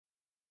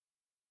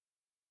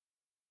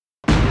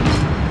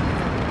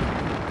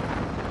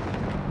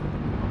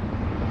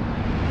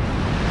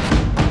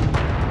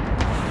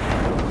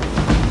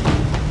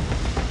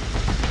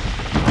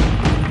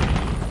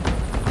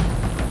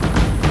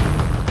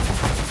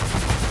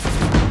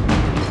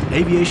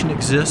Aviation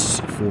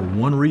exists for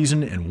one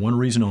reason and one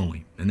reason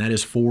only, and that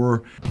is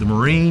for the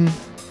Marine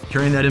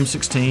carrying that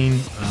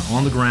M16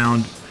 on the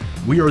ground.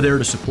 We are there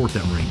to support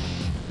that Marine.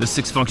 The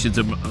 6 functions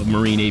of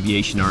Marine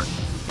aviation are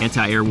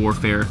anti-air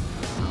warfare,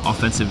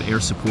 offensive air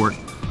support,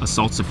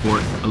 assault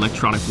support,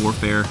 electronic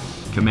warfare,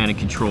 command and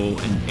control,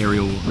 and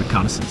aerial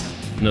reconnaissance.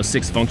 And those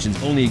 6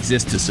 functions only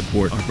exist to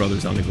support our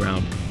brothers on the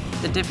ground.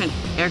 The different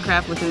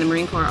aircraft within the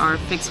Marine Corps are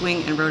fixed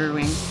wing and rotary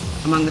wing.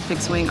 Among the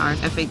fixed wing are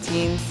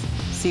F-18s,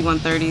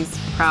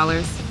 C-130s,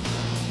 Prowlers.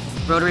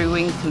 Rotary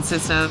wing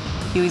consists of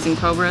Hueys and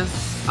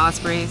Cobras,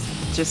 Ospreys,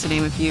 just to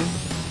name a few.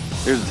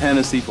 There's a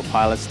tendency for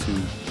pilots to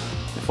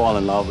fall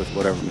in love with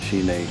whatever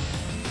machine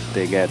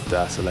they get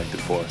selected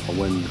for.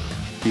 When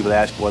people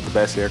ask what the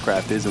best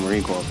aircraft is in the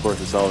Marine Corps, of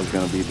course it's always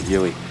going to be the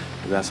Huey,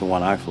 because that's the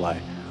one I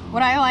fly.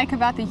 What I like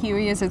about the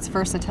Huey is its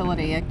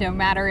versatility. No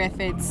matter if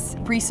it's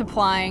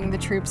resupplying the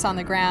troops on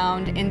the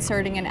ground,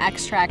 inserting and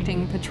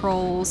extracting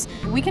patrols,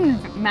 we can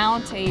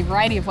mount a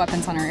variety of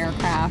weapons on our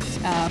aircraft,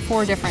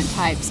 4 different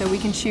types. So we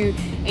can shoot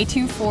a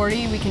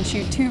 240, we can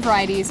shoot 2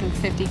 varieties of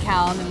 50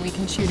 cal, and we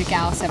can shoot a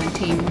Gal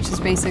 17, which is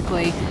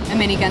basically a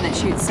minigun that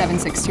shoots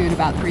 7.62 at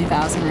about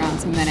 3,000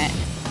 rounds a minute.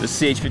 The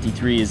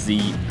CH-53 is the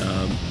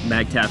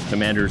MAGTF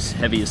Commander's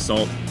heavy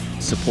assault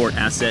support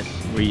asset.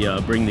 We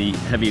bring the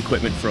heavy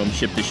equipment from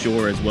ship to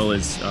shore as well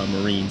as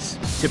Marines.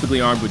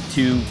 Typically armed with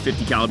 2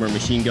 50 caliber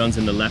machine guns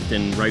in the left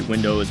and right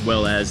window, as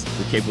well as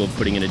we're capable of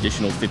putting an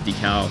additional 50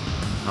 cal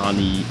on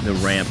the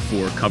ramp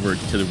for cover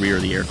to the rear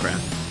of the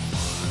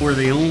aircraft. We're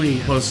the only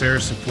close air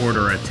support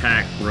or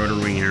attack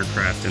rotary-wing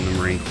aircraft in the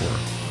Marine Corps.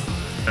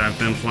 I've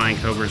been flying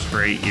Cobras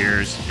for 8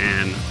 years,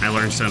 and I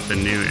learn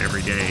something new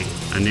every day.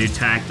 A new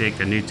tactic,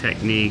 a new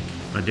technique,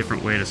 a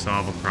different way to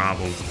solve a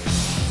problem.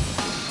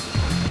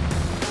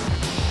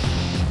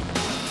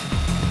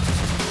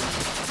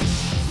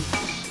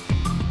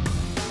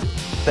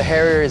 The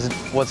Harrier is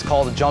what's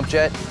called a jump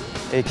jet.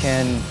 It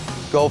can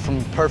go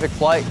from perfect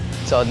flight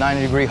to a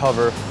 90-degree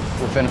hover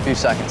within a few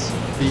seconds.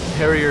 The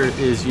Harrier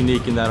is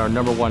unique in that our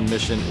 #1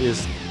 mission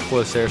is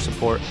close air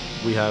support.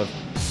 We have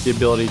the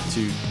ability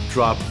to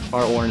drop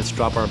our ordnance,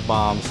 drop our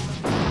bombs,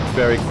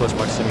 very close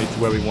proximity to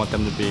where we want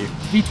them to be.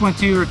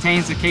 V-22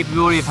 retains the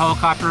capability of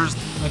helicopters,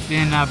 but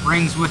then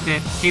brings with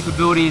it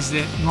capabilities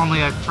that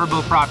normally a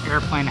turboprop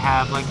airplane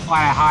have, like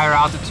flying at higher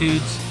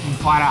altitudes and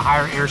flying at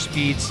higher air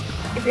speeds.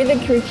 If you're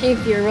the crew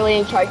chief, you're really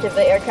in charge of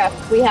the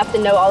aircraft. We have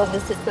to know all of the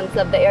systems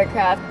of the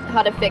aircraft,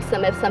 how to fix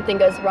them if something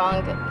goes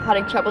wrong, how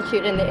to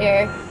troubleshoot in the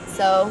air.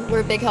 So we're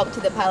a big help to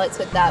the pilots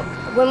with that.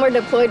 When we're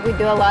deployed, we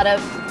do a lot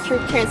of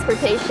troop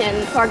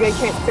transportation, cargo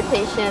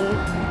transportation.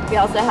 We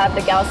also have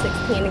the Gal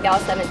 16 and Gal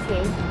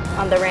 17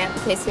 on the ramp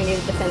in case we need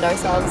to defend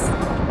ourselves.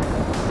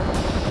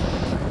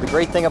 The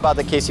great thing about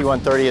the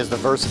KC-130 is the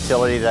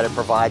versatility that it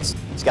provides.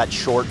 It's got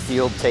short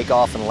field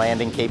takeoff and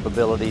landing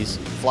capabilities,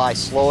 fly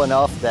slow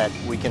enough that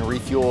we can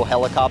refuel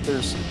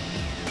helicopters.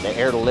 The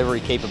air delivery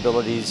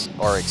capabilities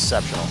are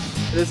exceptional.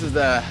 This is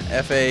the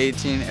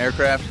FA-18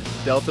 aircraft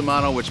Delta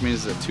model, which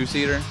means it's a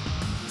 2-seater.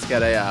 It's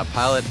got a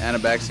pilot and a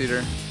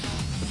backseater.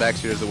 The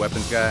backseater is the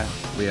weapons guy.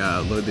 We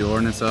load the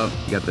ordnance up.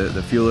 You got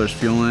the fuelers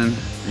fueling.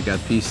 You got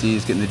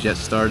PCs getting the jet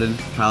started.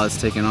 Pilots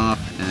taking off,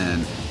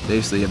 and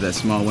basically you have that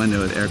small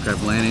window with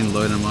aircraft landing,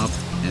 loading them up,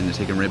 and they're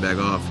taking right back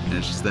off, and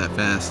it's just that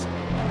fast.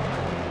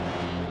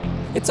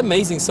 It's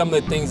amazing some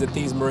of the things that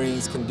these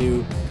Marines can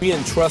do. We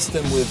entrust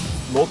them with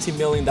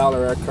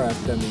multi-million-dollar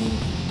aircraft. I mean,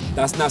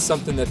 that's not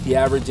something that the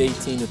average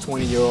 18 to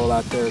 20-year-old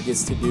out there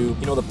gets to do.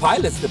 You know, the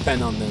pilots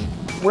depend on them.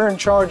 We're in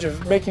charge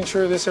of making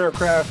sure this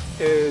aircraft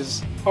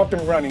is up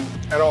and running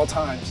at all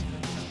times.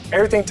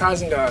 Everything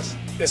ties into us.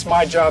 It's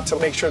my job to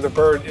make sure the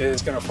bird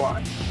is going to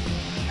fly.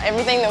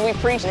 Everything that we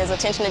preach is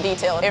attention to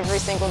detail every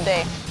single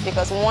day,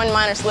 because one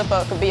minor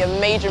slip-up could be a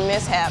major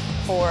mishap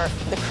for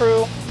the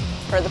crew,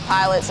 for the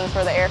pilots, and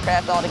for the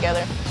aircraft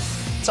altogether.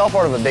 It's all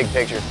part of a big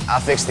picture. I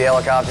fix the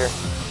helicopter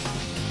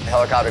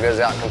goes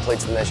out and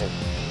completes the mission.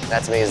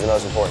 That to me is the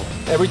most important.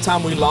 Every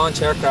time we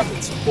launch aircraft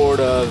in support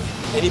of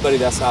anybody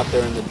that's out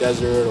there in the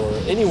desert or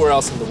anywhere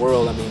else in the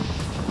world, I mean,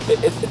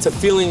 it's a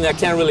feeling that I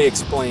can't really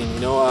explain,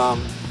 you know?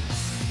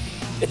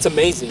 It's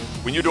amazing.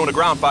 When you're doing a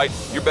ground fight,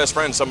 your best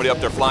friend's somebody up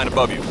there flying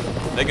above you.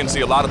 They can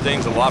see a lot of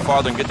things a lot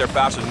farther and get there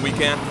faster than we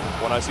can.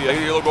 When I see a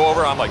helo go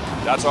over, I'm like,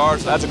 that's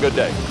ours, that's a good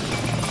day.